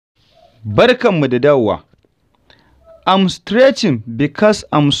Barkanmu da dawowa. I'm stretching because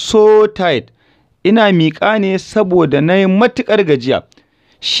I'm so tired. Ina miƙa ne saboda na yi matuƙar gajiya.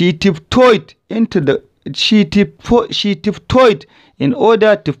 She tiptoed in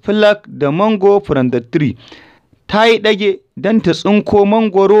order to pluck the mango from the tree. Ta yi ɗage don ta tsinko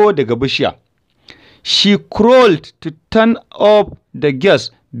mangoro daga bishiya. She crawled to turn off the gas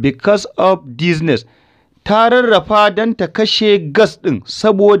because of dizziness. Ta rarrafa don ta kashe gas ɗin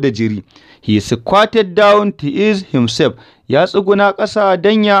saboda jiri. He squatted down to ease himself. Ya tsuguna ƙasa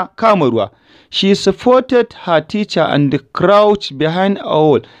don ya kama ruwa. She spotted her teacher and crouched behind a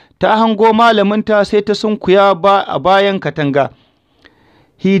wall. Ta hango malaminta sai ta sunkuya a bayan katanga.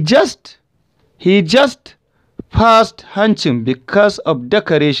 He just passed hancin because of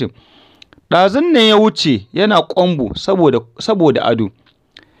decoration. Ɗazun nan ya wuce yana ƙwambo saboda ado.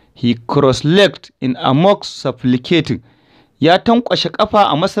 He cross-legged in amongst supplicating. Ya tankwashe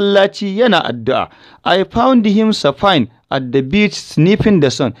ƙafa a masallaci yana addu'a. I found him supine at the beach sniffing the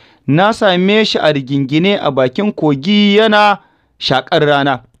sun. Na same shi a rigingine a bakin kogi yana shaƙar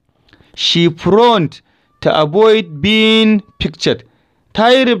rana. She frowned to avoid being pictured. Ta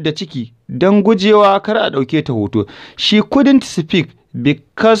yi rubda ciki don gujewa kar a ɗauke ta hoto. She couldn't speak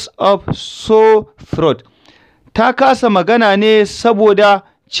because of sore throat. Ta kasa magana ne saboda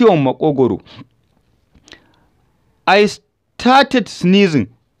ciwon maƙogwaro. I started sneezing.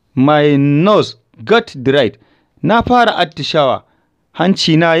 My nose got dried. Na fara attishawa.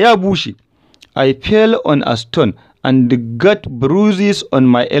 Hancina ya bushe. I fell on a stone and got bruises on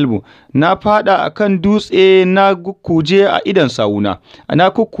my elbow. Na fada akan dutse na kukkuje a idon sawuna. Na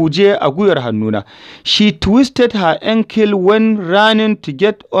kukkuje a gwiwar hannuna. She twisted her ankle when running to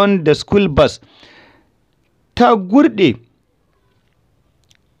get on the school bus. Ta gurɗe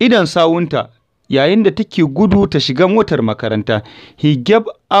idon sawunta yayin da take gudu ta shiga motar makaranta. He gave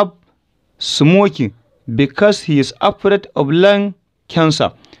up smoking because he is afraid of lung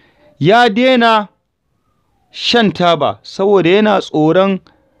cancer. Ya daina shan taba saboda yana tsoron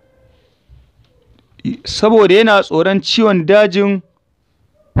ciwon dajin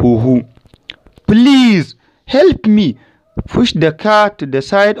huhu. Please help me push the car to the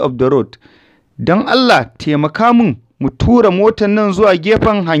side of the road. Don Allah taimaka min mu tura motar nan zuwa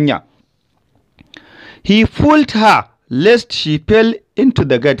gefen hanya. He pulled her lest she fell into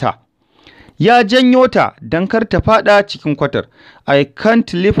the gutter. Ya janyo ta don kar ta fada cikin kwatar. I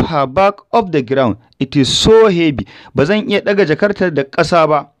can't lift her back off the ground. It is so heavy. Ba zan iya daga jakarta da ƙasa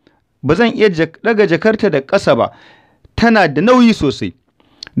ba. Tana da nauyi sosai.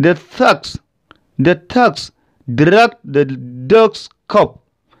 The thugs dragged the dog's cup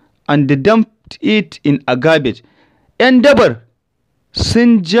and dumped it in a garbage. 'Yan dabar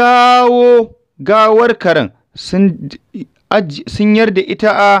sun jawo gawar karen sun yarda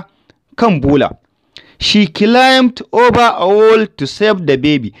ita a kan bola. She climbed over a wall to save the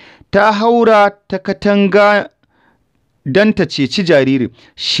baby. Ta haura ta katanga don ta ceci jaririn.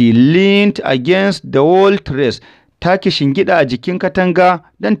 She leaned against the wall to rest. Ta kishingida a jikin katanga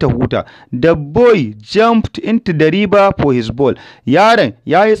don ta huta. The boy jumped into the river for his ball. Yaron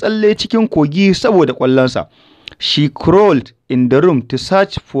ya yi tsalle cikin kogi saboda ƙwallonsa. She crawled in the room to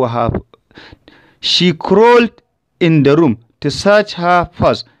search her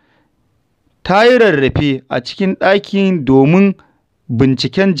purse. Ta yi rarrafe a cikin ɗakin domin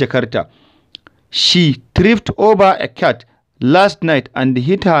binciken jakarta. She tripped over a cat last night and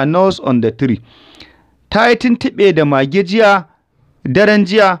hit her nose on the tree. Ta yi tuntuɓe da mage daren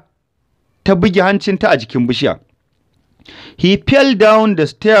jiya ta buge hancinta a jikin bishiya. He fell down the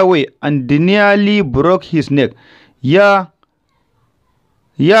stairway and nearly broke his neck. Ya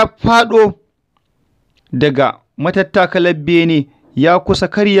faɗo daga matattakalar bene ya kusa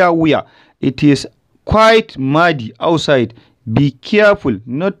karya wuya. It is quite muddy outside. Be careful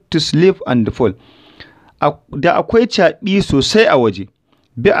not to slip and fall. Da akwai caɓi sosai a waje.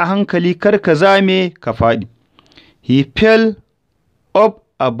 Bi a hankali kar ka zame ka faɗi. He fell up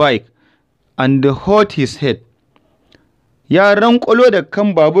a bike and hurt his head. Ya ranƙwalo da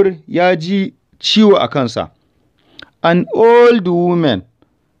kan babur ya ji ciwo a kansa. An old woman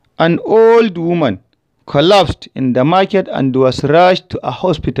collapsed in the market and was rushed to a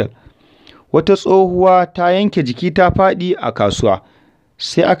hospital. Wata tsohuwa ta yanke jiki ta faɗi a kasuwa,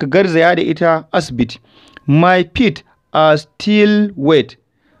 sai aka garzaya da ita asibiti. My feet are still wet.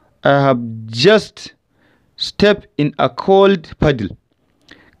 I have just stepped in a cold puddle.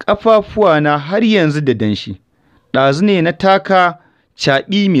 Ƙafafuwana har yanzu da danshi. Ɗazu ne na taka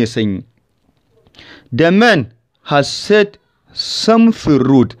caɓi mai sanyi. The man has said something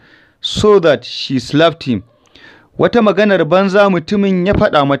rude so that she slapped him. Wata maganar banza mutumin ya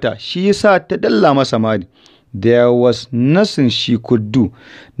faɗa mata, shi yasa ta dalla masa mari. There was nothing she could do.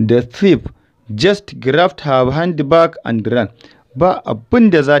 The thief just grabbed her handbag and ran. Ba abin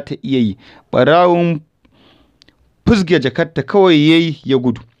da za ta iya yi, ɓarawun fusge jakarta kawai ya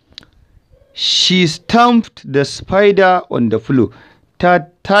gudu. She stamped the spider on the floor. Ta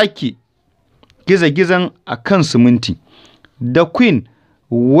take giza-gizan a kan siminti. The queen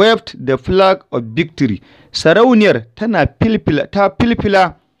waved the flag of victory. Sarauniyar ta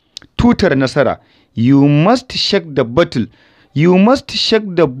filfila tutar nasara. You must shake the bottle. You must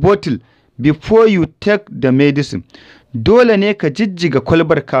shake the bottle before you take the medicine. Dole ne ka jijjiga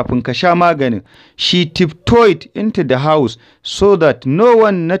kwalbar kafin ka sha maganin. She tiptoed into the house so that no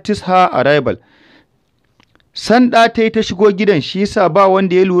one noticed her arrival. Sanda ta yi ta shigo gidan, shi yasa ba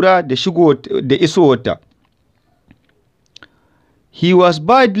wanda ya lura da isowarta. He was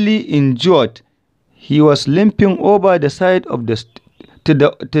badly injured. He was limping over the side of the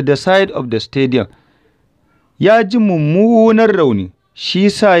side of the stadium. Ya ji mummunar rauni, shi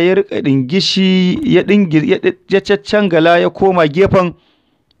sa ya riƙa ɗingishi ya caccangala ya koma gefen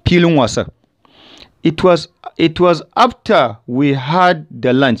filin wasan. It was after we had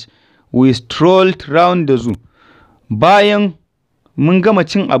the lunch, we strolled round the zoo. Bayan mun gama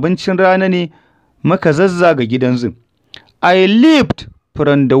cin abincin rana ne muka zazzaga gidan zoo. I leaped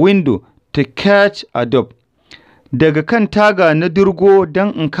from the window to catch a dove. Daga kan taga na dirgo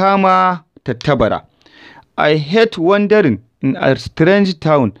don in kama tattabara. I hate wandering in a strange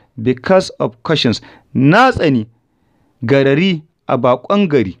town because of cautions. Na tsani garari a baƙon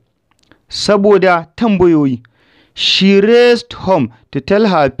gari saboda tambayoyi. She raced home to tell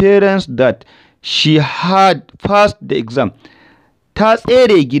her parents that she had passed the exam. Ta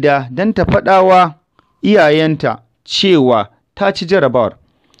tsere gida don ta faɗawa iyayenta cewa ta ci jarabawar.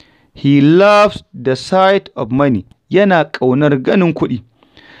 He loves the sight of money. Yana ƙaunar ganin kuɗi.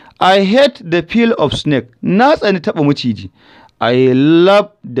 I hate the feel of snake. Na tsani taɓa maciji. I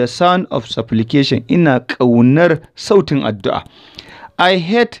love the sound of supplication. Ina ƙaunar sautin addu'a. I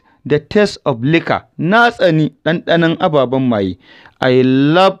hate the taste of liquor. Na tsani ɗanɗanon ababen maye. I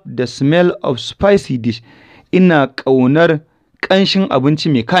love the smell of spicy dish. Ina ƙaunar ƙanshin abinci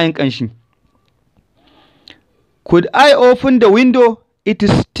mai kayan ƙanshi. Could I open the window? It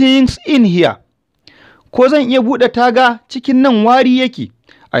stinks in here. Ko zan iya buɗe taga? Cikin nan wari yake.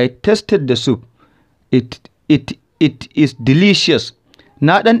 I tasted the soup. It is delicious.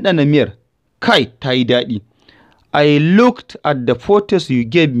 Na ɗanɗana miyar. Kai, ta yi daɗi. I looked at the photos you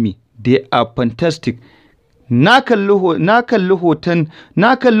gave me. They are fantastic. Na kalli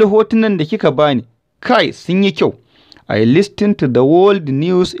hotunan da kika bani. Kai, sun yi kyau. I listened to the world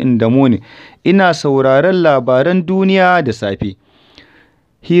news in the morning. Ina sauraron labaran duniya da safe.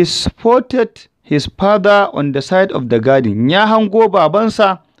 He spotted his father on the side of the garden. Ya hango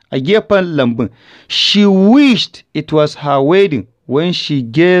babansa a gefen lambun. She wished it was her wedding when she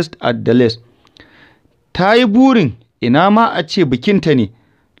gazed at the lace. Ta yi burin ina ma a ce bikinta ne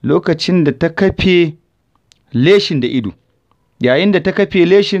lokacin da ta kafe leshin da ido. Yayin da ta kafe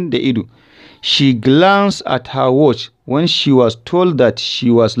leshin da ido. She glanced at her watch when she was told that she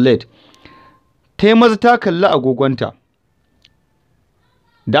was late. Ta yi maza ta kalli agogonta.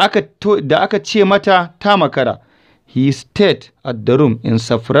 Da aka ce mata ta makara. He stayed at the room in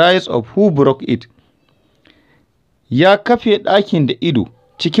surprise of who broke it. Ya kafe ɗakin da ido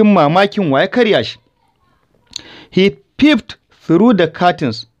cikin mamakin wa ya karya shi. He peeped through the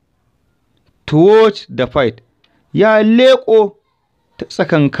curtains to watch the fight. Ya leƙo ta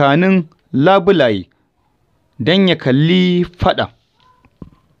tsakankanin labulaye don ya kalli faɗa.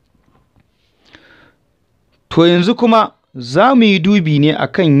 To yanzu kuma za mu yi dubi ne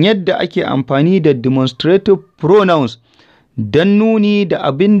akan yadda ake amfani da demonstrative pronouns don nuni da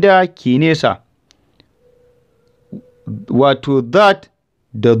abin da ke nesa, wato that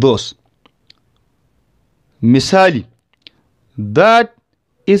da those. Misali, that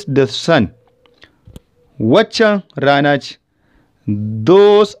is the sun. Waccan rana ce.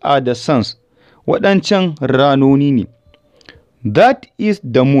 Those are the suns. Waɗancan ranoni ne. That is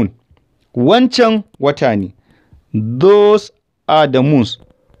the moon. Wancan wata ne. Those are the moons.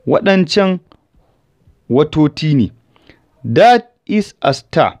 Waɗancan watoti ne. That is a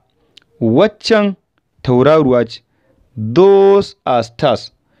star. Waccan tauraruwa ce. Those are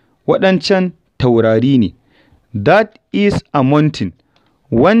stars. Waɗancan taurari ne. That is a mountain.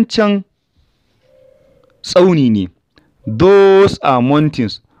 Wancan tsauni ne. Those are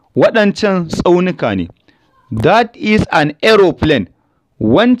mountains. Waɗancan tsaunuka ne. That is an aeroplane.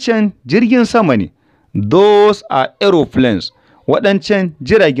 Wancan jirgin sama ne. Those are aeroplanes. Waɗancan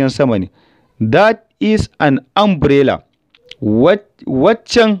jiragen sama ne. That is an umbrella.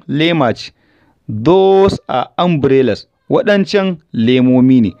 Waccan lema ce. Those are umbrellas. Waɗancan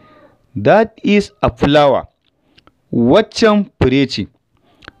lemomi ne. That is a flower. Waccan fure ce.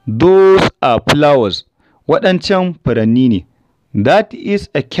 Those are flowers. Waɗancan furanni ne. That is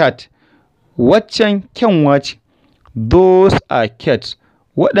a cat. Waccan kyanwa ce. Those are cats.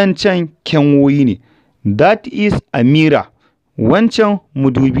 Waɗancan kyanwoyi ne. That is a mirror. Wancan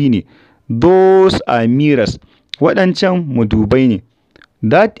madubi ne. Those are mirrors. Waɗancan madubai ne.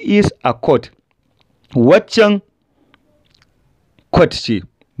 That is a coat. Waccan coat ce.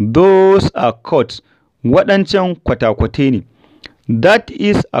 Those are coats. Waɗancan kwatakwatai ne. That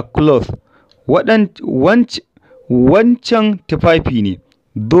is a cloth. Wancan tufafi ne.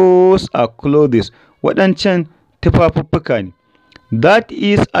 Those are clothes. Waɗancan tufafuffuka ne. That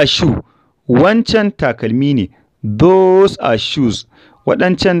is a shoe. Wancan takalmi ne. Those are shoes.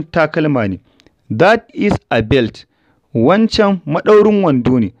 Waɗancan takalma ne. That is a belt. Wancan maɗaurin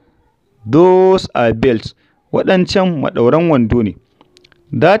wando ne. Those are belts. Waɗancan maɗauran wando ne.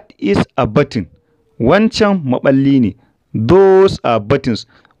 That is a button. Wancan maɓalli ne. Those are buttons.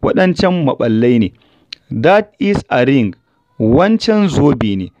 Waɗancan maɓallai ne. That is a ring. Wancan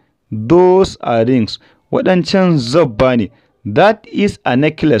zobe ne. Those are rings. Waɗancan zabba ne. That is a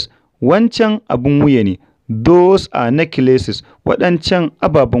necklace. Wancan abin wuya ne. Those are necklaces. Waɗancan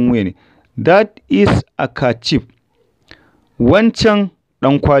ababen wuya ne. That is a kerchief. Wancan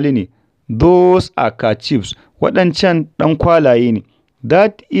ɗankwali ne. Those are kerchiefs. Waɗancan ɗankwalaye ne.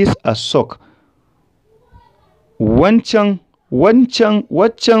 That is a sock. Waccan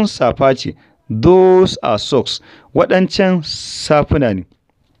safa ce. Those are socks. Waɗancan safuna ne.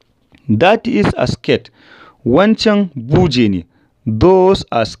 That is a skirt. Wancan buje ne. Those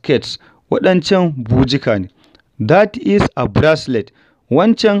are skirts. Waɗancan bujika ne. That is a bracelet.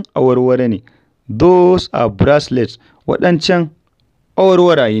 Wancan awarware ne. Those are bracelets. Waɗancan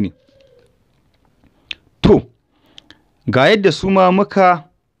awarwaraye ne. To, ga yadda su ma muka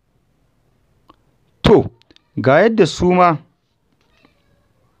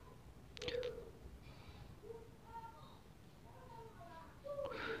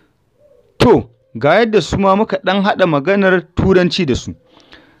ɗan haɗa maganar Turanci da su.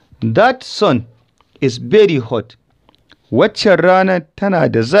 That sun is very hot. Waccan rana tana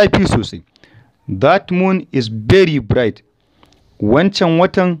da zafi sosai. That moon is very bright. Wancan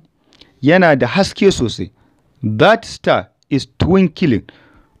watan yana da haske sosai. That star is twinkling.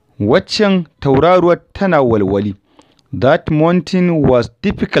 Waccan tauraruwar tana walwali. That mountain was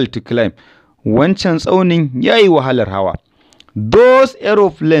difficult to climb. Wancan tsaunin ya yi wahalar hawa. Those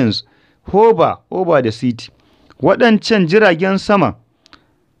aeroplanes hover over the city. Waɗancan jiragen sama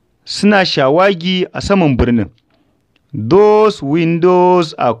suna shawagi a saman birnin. Those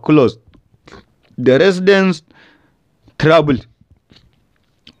windows are closed. The residents travel.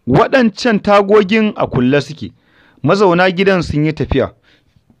 Waɗancan tagogin a kulle suke. Mazauna gidan sun yi tafiya.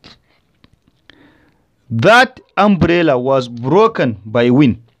 That umbrella was broken by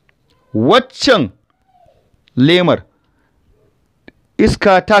wind. Waccan lemar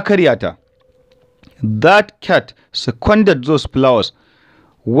iska ta karya ta. That cat squandered those flowers.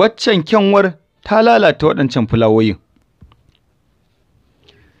 Waccan kyanwar ta lalata waɗancan fulawoyin.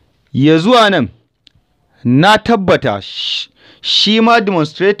 Ya zuwa nan, na tabbata shi ma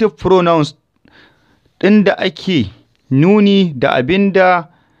demonstrative pronouns ɗin da ake nuni da abin da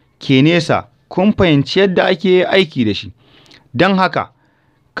ke nesa, kun fahimci yadda ake aiki da shi. Don haka,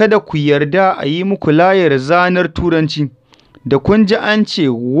 kada ku yarda a yi muku layar zanar Turanci, da kun ji an ce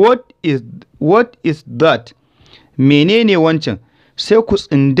what is that? Menene wancan? Sai ku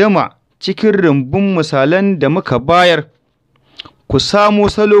tsindama cikin rumbun misalan da muka bayar. Ku samo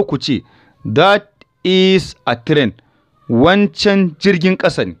salo ku ce, that is a train. Wancan jirgin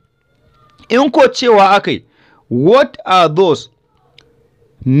ƙasa ne. In ko cewa aka yi, what are those?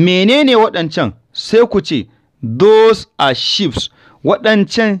 Menene waɗancan? Sai ku ce, those are ships.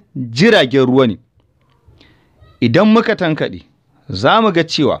 Waɗancan jiragen ruwa ne. Idan muka tankaɗe, za mu ga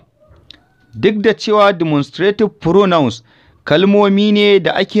cewa, duk da cewa demonstrative pronouns kalmomi ne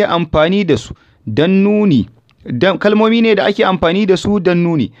da ake amfani da su don nuni,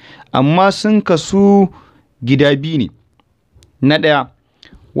 amma sun kasu gida biyu ne. Na ɗaya,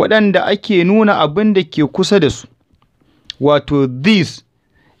 waɗanda ake nuna abin da ke kusa da su, wato these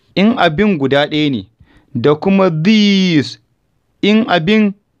in abin guda ɗaya ne, da kuma these in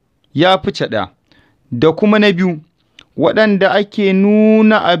abin ya fice ɗaya. Da kuma na biyu, waɗanda ake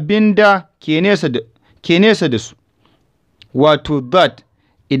nuna abin da ke nesa da su, wato that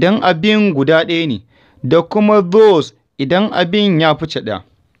idan abin guda ɗaya ne, da kuma those idan abin ya fice ɗaya.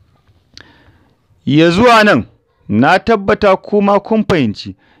 Ya zuwa nan, na tabbata kuma kun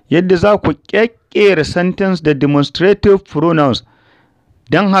fahimci yadda za ku ƙirƙira sentence da demonstrative pronouns.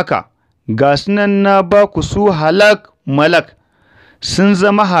 Don haka, ga su nan na ba ku su halak malak, sun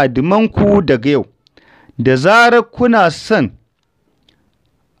zama hadimanku daga yau. Da zarar kuna son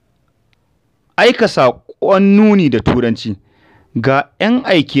aika saƙon nuni da Turanci, ga 'yan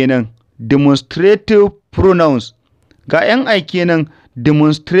aike nan demonstrative pronouns. Ga 'yan aike nan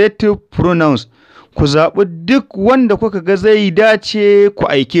demonstrative pronouns. Ku zaɓi duk wanda kuka ga zai dace ku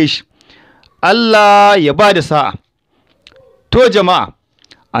aike shi. Allah ya ba da sa'a. To jama'a,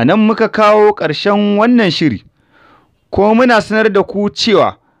 a nan muka kawo ƙarshen wannan shiri, ko muna sanar da ku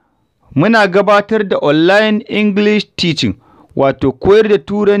cewa muna gabatar da online English teaching, wato koyar da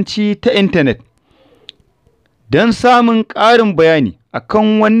Turanci ta intanet. Don samun ƙarin bayani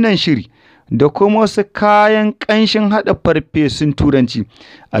akan wannan shiri da kuma wasu kayan ƙanshin haɗa farfesun Turanci,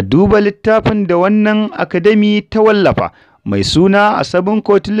 a duba littafin da wannan Academy ta wallafa mai suna A 7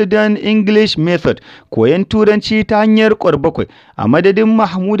 Cotillion English Method, koyon Turanci ta hanyar ƙwarbakwai. A madadin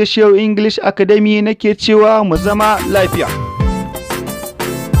Mahmud Shehu English Academy nake cewa mu zama lafiya.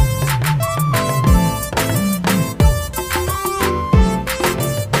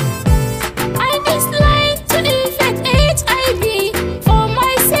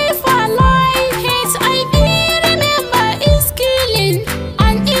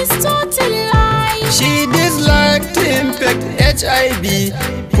 HIV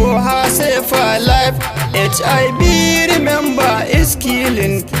for her safer life. HIV, remember, is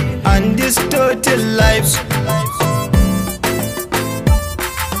killing and distorting lives.